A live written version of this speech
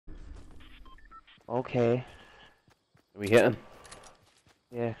Okay. Are we hitting?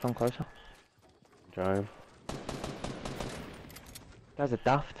 Yeah, come closer. Drive. Guy's a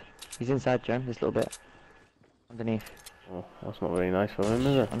daft. He's inside, Jim, this little bit. Underneath. Oh, that's not very nice for him,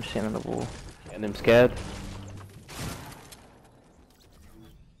 is it? I'm just sitting on the wall. Getting him scared.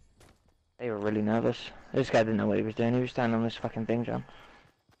 They were really nervous. This guy didn't know what he was doing. He was standing on this fucking thing, John.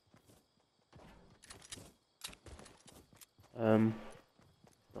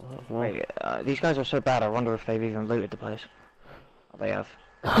 Wait, these guys are so bad, I wonder if they've even looted the place. Oh, they have.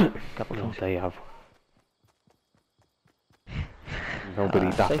 A couple No, things. they have. Nobody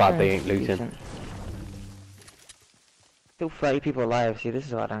that safe bad, room, they ain't looting. decent. Still 30 people alive, see, this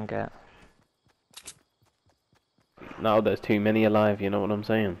is what I don't get. No, there's too many alive, you know what I'm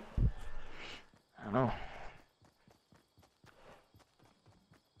saying? I don't know.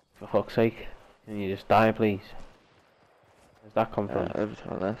 For fuck's sake, can you just die, please? Where's that come from? Over to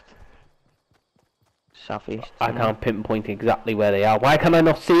our left. Southeast. I can't pinpoint exactly where they are. Why can I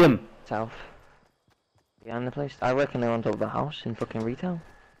not see them? South. Behind the place. I reckon they're on top of the house in fucking retail.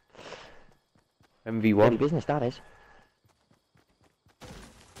 Dirty MV1. business, that is.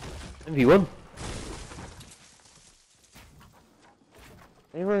 MV1.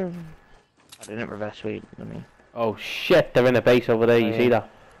 They were... I didn't reverse sweep, I mean. Oh shit, they're in a base over there, you see that?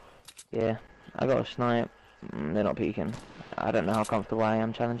 Yeah, I got a snipe. They're not peeking. I don't know how comfortable I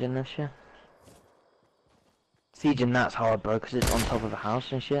am challenging this shit. Sieging that's hard, bro, because it's on top of a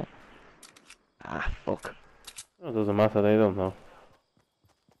house and shit. Ah, fuck. It doesn't matter, they don't know.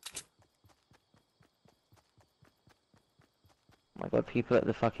 Oh my god, people at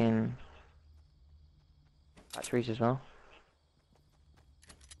the fucking factories as well.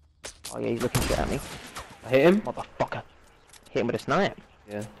 Oh yeah, he's looking shit at me. I hit him? Motherfucker. Hit him with a snipe.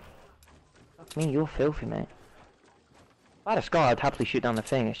 Yeah. Fuck me, you're filthy, mate. If I had a scar, I'd happily shoot down the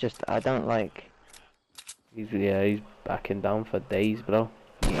thing. It's just, I don't like... He's backing down for days, bro.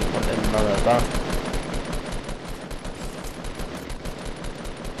 He ain't got none of that.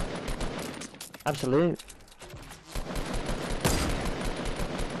 Absolute.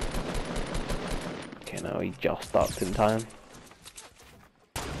 Okay, now he just stopped in time.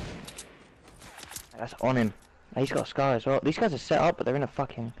 That's on him. He's got a scar as well. These guys are set up, but they're in a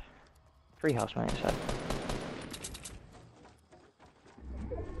fucking treehouse, mate. So.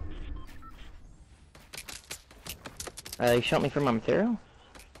 He shot me for my material. Where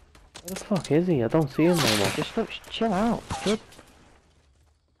the fuck is he? I don't see him no more. Just look, chill out, kid.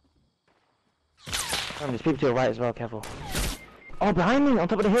 There's people to the right as well, careful. Oh, behind me, on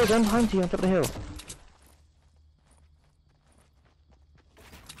top of the hill, down behind you, on top of the hill.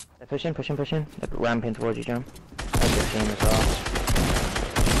 They're pushing. They're ramping towards you, John. That's your team as well.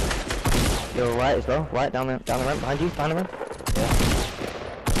 You're right as well, right down the ramp, behind you, behind the ramp.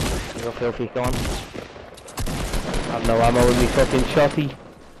 Yeah. You're filthy, go on. I have no ammo with me fucking shotty.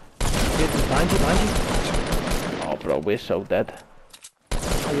 Dude, behind you. Oh bro, we're so dead.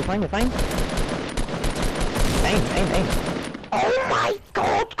 Oh, you're fine. Aim. Oh my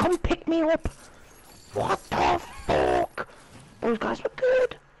god, come pick me up! What the fuck? Those guys were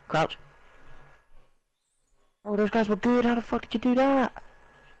good. Crouch. Oh, those guys were good, how the fuck did you do that?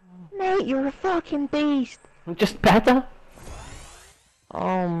 Mate, you're a fucking beast. I'm just better.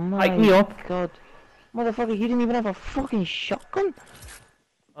 Oh my Hike me up. god. Motherfucker, you didn't even have a fucking shotgun?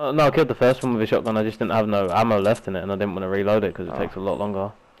 Oh, no, I killed the first one with a shotgun. I just didn't have no ammo left in it, and I didn't want to reload it because it takes a lot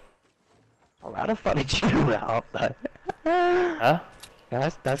longer. Oh, how the fuck did you do that up though? Huh? Yeah,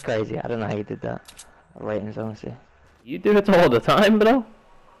 that's crazy. I don't know how you did that. Ratings, honestly. You do it all the time, bro.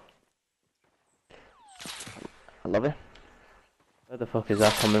 I love it. Where the fuck is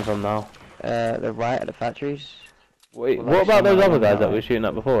that coming from now? They're right at the factories. Wait, Well, what about those other guys that way. we were shooting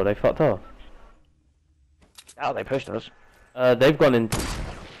at before? They fucked off. Oh, they pushed us. They've gone in.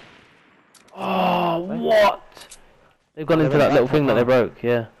 Oh, what? They've gone into that little thing that they broke.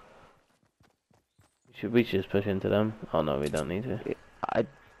 Yeah. We should just push into them. Oh no, we don't need to. Yeah,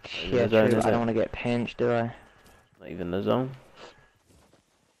 true. I don't want to get pinched, do I? Not even the zone.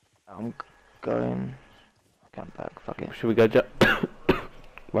 I'm going. Come back. Fuck it. Should we go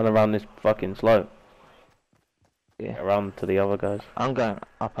run around this fucking slope? Yeah. Get around to the other guys. I'm going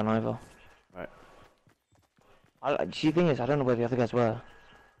up and over. Right. See, the thing is, I don't know where the other guys were.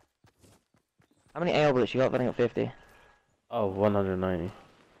 How many AR bullets you got? I think I got 50. Oh, 190.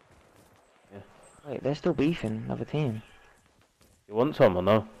 Yeah. Wait, they're still beefing, another team. You want some or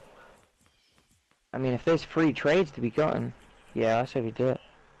no? I mean, if there's free trades to be gotten, yeah, I say we do it.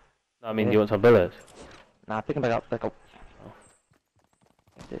 No, I mean, Yeah. you want some bullets? Nah, pick them back up, Oh.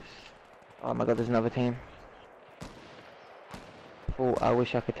 Like this. Oh my god, there's another team. Oh, I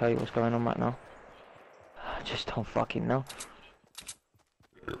wish I could tell you what's going on right now. I just don't fucking know.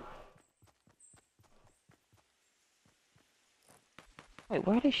 Wait,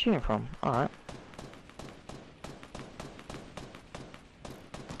 where are they shooting from? Alright.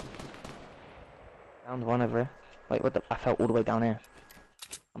 Found one over here. Wait, what the? I fell all the way down here.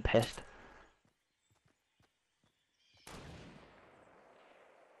 I'm pissed.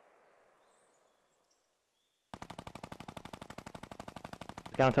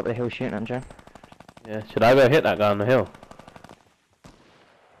 The guy on top of the hill shooting at him, Joe. Yeah, should I go hit that guy on the hill?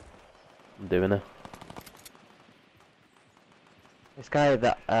 I'm doing it. This guy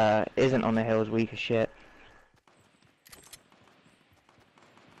that isn't on the hill is weak as shit.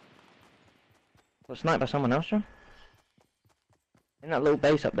 Got sniped by someone else, Joe? In that little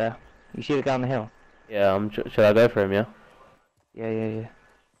base up there. You see the guy on the hill? Yeah, should I go for him, yeah? Yeah.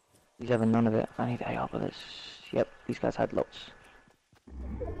 He's having none of it. I need AR bullets. Yep, these guys had lots.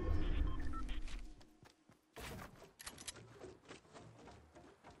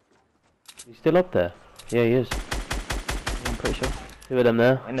 He's still up there? Yeah, he is. Yeah, I'm pretty sure. Two of them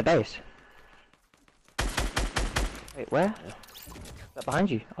there. In the base. Wait, where? Yeah. Is that behind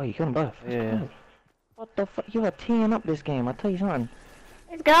you? Oh, you killed them both. That's Yeah. cool. What the fuck? You are teeing up this game, I tell you something.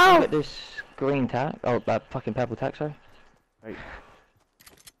 Let's go! Look at this green tack. Oh, that fucking purple tack, sorry. Right.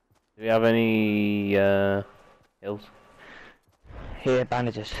 Do we have any hills? Here,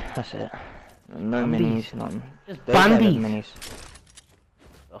 bandages. That's it. No Bandies. minis, nothing. Just Those guys are bandies. minis.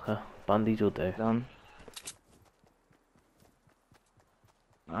 Okay, bandies will do. Done.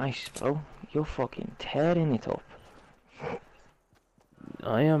 Nice, bro. You're fucking tearing it up.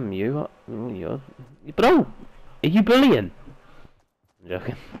 I am you. You're... Bro! Are you bullying? I'm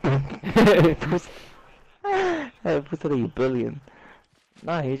joking. Hey, what's are you bullying?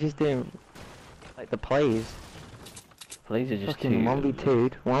 No, you're just doing like the plays. Please are just Fucking too...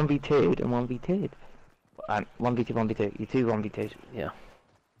 1v2'd, 1v2'd, and 1v2'd. 1v2, 1v2. You two 1v2'd. Yeah.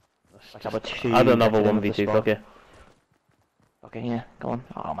 Like have a two. Add another left in the 1v2, spot. okay. Okay, yeah, go on.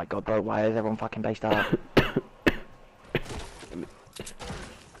 Oh my god, bro, why is everyone fucking based out?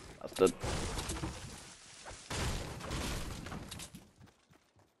 That's good.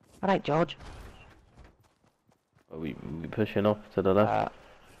 Alright, George. Are we pushing up to the left?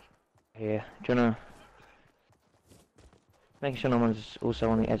 Here. Do you wanna... Making sure no one's also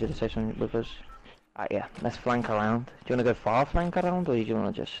on the edge of the section with us. Yeah, let's flank around. Do you wanna go far flank around, or do you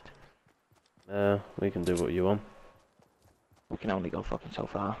wanna just... We can do what you want. We can only go fucking so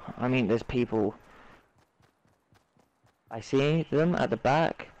far. I mean, there's people... I see them at the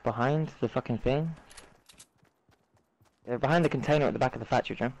back, behind the fucking thing. They're behind the container at the back of the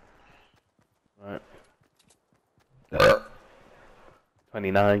factory, Jim. Right.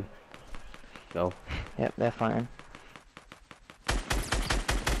 29. Go. Yep, they're fighting.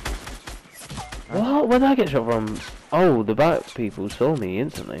 What? Where'd I get shot from? Oh, the back people saw me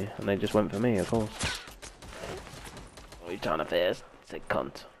instantly, and they just went for me, of course. What are you trying to face? Sick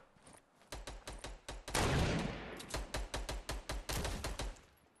cunt.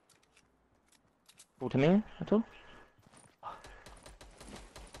 All to me at all?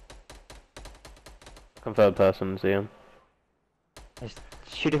 Confirmed person, see him. There's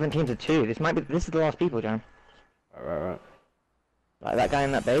two different teams of two. This is the last people, John. Right. Like that guy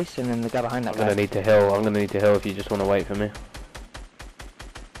in that base, and then the guy behind that guy. I'm gonna need to heal if you just wanna wait for me.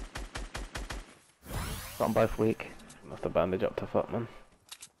 Got them both weak. I have to bandage up to fuck, man.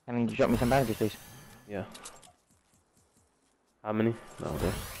 I mean, you drop me some bandages, please. Yeah. How many? That'll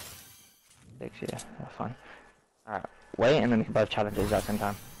do. 6, yeah, that's fine. Alright, wait, and then we can both challenge it at the same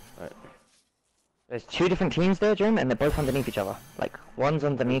time. Right. There's two different teams there, Jim, and they're both underneath each other. Like, one's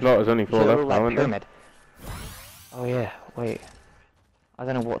underneath... There's only 4 left now, isn't there? pyramid. Oh yeah, wait. I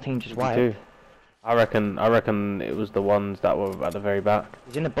don't know what team just wiped. 2. I reckon it was the ones that were at the very back.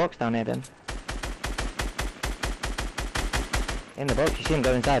 He's in the box down there, then. In the box, you see him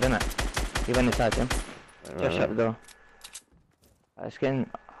go inside, isn't it? He went inside, Jim. Just shut the door. Let's get in,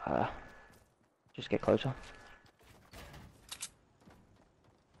 just get closer.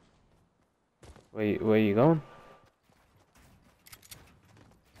 Where you going?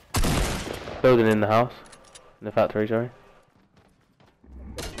 Building in the house. In the factory, sorry.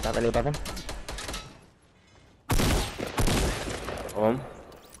 Is that really above him? Go on.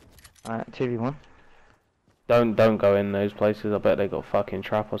 Alright, 2v1. Don't go in those places, I bet they got fucking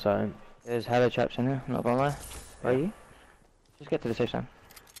trap or something. There's hella traps in there, not gonna lie. Where are you? Just get to the safe zone.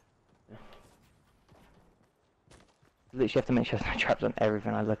 Yeah. Literally have to make sure there's no traps on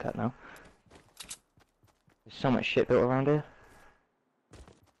everything I look at now. There's so much shit built around here.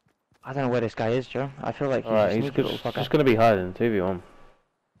 I don't know where this guy is, Joe. I feel like he's a sneaky little fucker. just gonna be hiding, 2v1.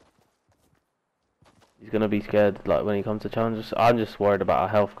 He's gonna be scared, like, when he comes to challenges. I'm just worried about our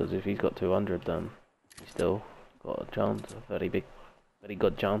health, because if he's got 200, then he's still got a chance, a very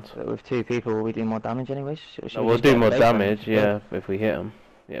good chance. But with 2 people, we do more damage anyways. No, we'll do more damage, yeah, if we hit him.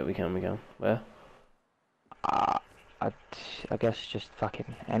 Yeah, we can. Where? I guess just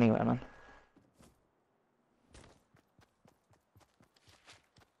fucking anywhere, man.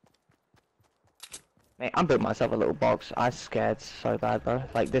 Mate, I'm building myself a little box. I'm scared so bad, bro.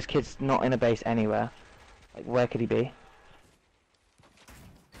 Like, this kid's not in a base anywhere. Like, where could he be?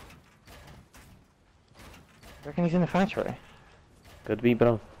 You reckon he's in the factory? Could be,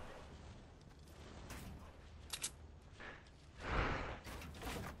 bro.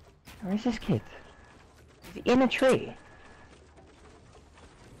 Where is this kid? Is he in a tree?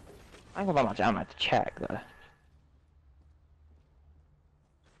 I ain't got that much ammo to check, though.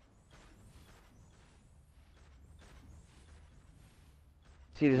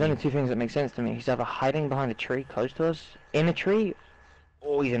 See, there's only 2 things that make sense to me. He's either hiding behind a tree close to us, in a tree,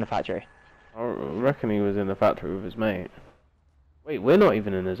 or he's in the factory. I reckon he was in the factory with his mate. Wait, we're not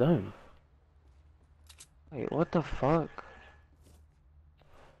even in the zone. Wait, what the fuck?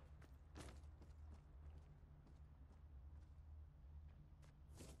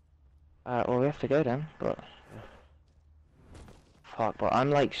 Well, we have to go then, but... Fuck, but I'm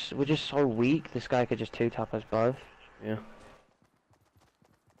like, we're just so weak, this guy could just 2-tap us both. Yeah.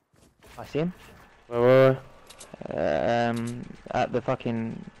 I see him. Where? At the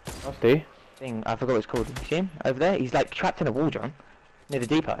fucking... I see. Thing, I forgot what it's called. You see him? Over there? He's like trapped in a wall, John. Near the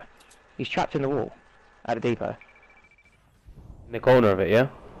depot. He's trapped in the wall. At the depot. In the corner of it, yeah?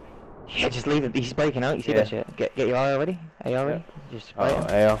 Yeah, just leave it. He's breaking out. You see Yeah. that shit? Get your AR ready? AR ready? Just spray him.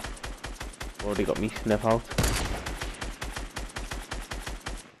 AR. Already got me sniff out.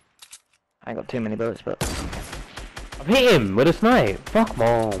 I ain't got too many bullets, but... I've hit him with a snipe. Fuck,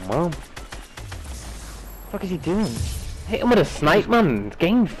 man. What the fuck is he doing? Hit him with a snipe, man. It's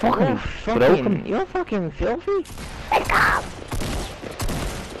game fucking broken. You're fucking filthy. Let's go!